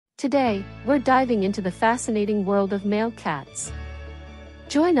Today, we're diving into the fascinating world of male cats.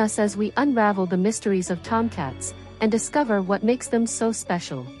 Join us as we unravel the mysteries of tomcats and discover what makes them so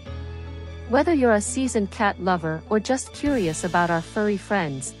special. Whether you're a seasoned cat lover or just curious about our furry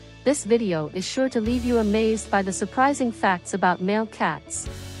friends, this video is sure to leave you amazed by the surprising facts about male cats.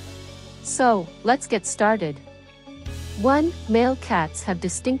 So, let's get started. 1. Male cats have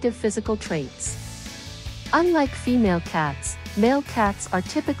distinctive physical traits. Unlike female cats, male cats are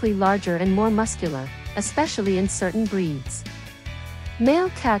typically larger and more muscular, especially in certain breeds. Male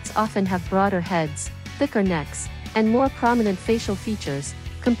cats often have broader heads, thicker necks, and more prominent facial features,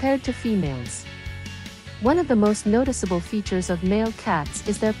 compared to females. One of the most noticeable features of male cats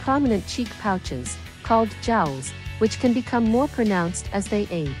is their prominent cheek pouches, called jowls, which can become more pronounced as they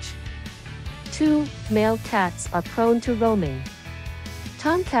age. 2. Male cats are prone to roaming.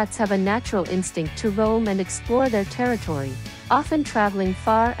 Tomcats have a natural instinct to roam and explore their territory, often traveling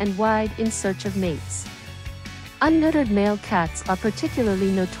far and wide in search of mates. Unneutered male cats are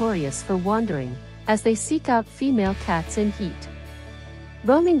particularly notorious for wandering, as they seek out female cats in heat.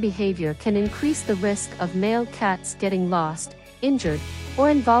 Roaming behavior can increase the risk of male cats getting lost, injured, or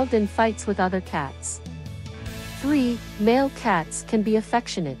involved in fights with other cats. 3. Male cats can be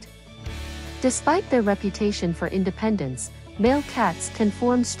affectionate. Despite their reputation for independence, male cats can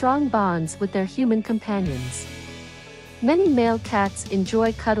form strong bonds with their human companions. Many male cats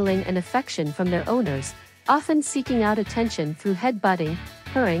enjoy cuddling and affection from their owners, often seeking out attention through head-butting,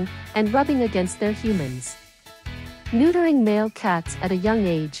 purring, and rubbing against their humans. Neutering male cats at a young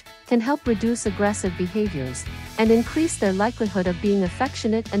age can help reduce aggressive behaviors and increase their likelihood of being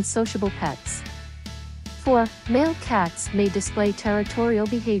affectionate and sociable pets. 4. Male cats may display territorial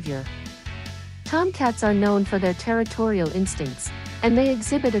behavior. Tomcats are known for their territorial instincts, and they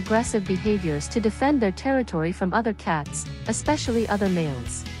exhibit aggressive behaviors to defend their territory from other cats, especially other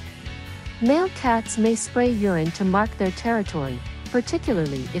males. Male cats may spray urine to mark their territory,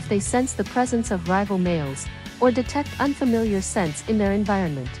 particularly if they sense the presence of rival males, or detect unfamiliar scents in their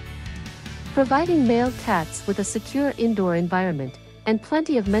environment. Providing male cats with a secure indoor environment, and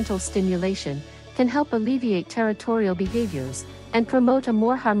plenty of mental stimulation, can help alleviate territorial behaviors, and promote a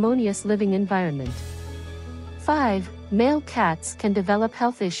more harmonious living environment. 5. Male cats can develop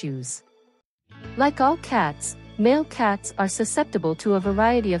health issues. Like all cats, male cats are susceptible to a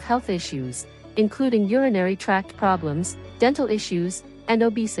variety of health issues, including urinary tract problems, dental issues, and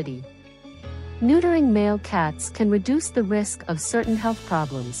obesity. Neutering male cats can reduce the risk of certain health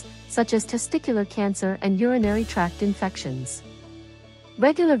problems, such as testicular cancer and urinary tract infections.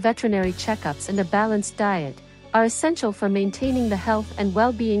 Regular veterinary checkups and a balanced diet are essential for maintaining the health and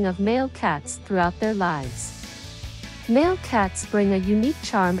well-being of male cats throughout their lives. Male cats bring a unique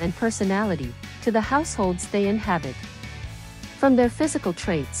charm and personality to the households they inhabit. From their physical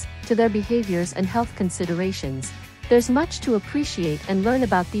traits to their behaviors and health considerations, there's much to appreciate and learn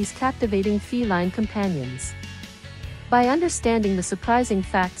about these captivating feline companions. By understanding the surprising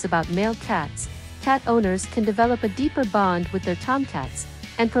facts about male cats, cat owners can develop a deeper bond with their tomcats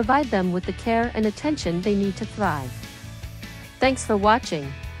and provide them with the care and attention they need to thrive. Thanks for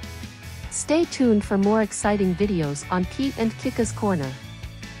watching. Stay tuned for more exciting videos on Pete and Kika's Corner.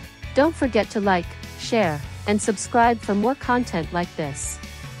 Don't forget to like, share, and subscribe for more content like this.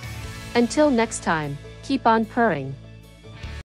 Until next time, keep on purring.